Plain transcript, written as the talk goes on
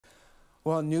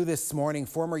Well, new this morning,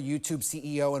 former YouTube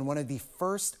CEO and one of the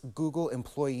first Google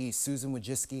employees, Susan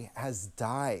Wojcicki, has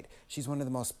died. She's one of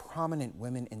the most prominent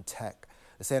women in tech.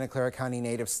 The Santa Clara County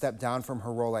native stepped down from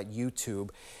her role at YouTube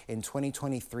in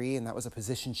 2023, and that was a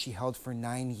position she held for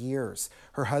 9 years.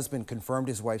 Her husband confirmed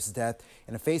his wife's death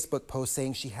in a Facebook post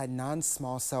saying she had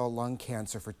non-small cell lung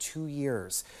cancer for 2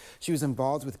 years. She was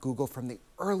involved with Google from the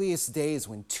earliest days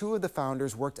when two of the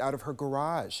founders worked out of her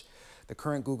garage. The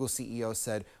current Google CEO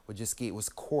said Wojcicki was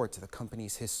core to the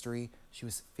company's history. She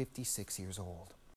was 56 years old.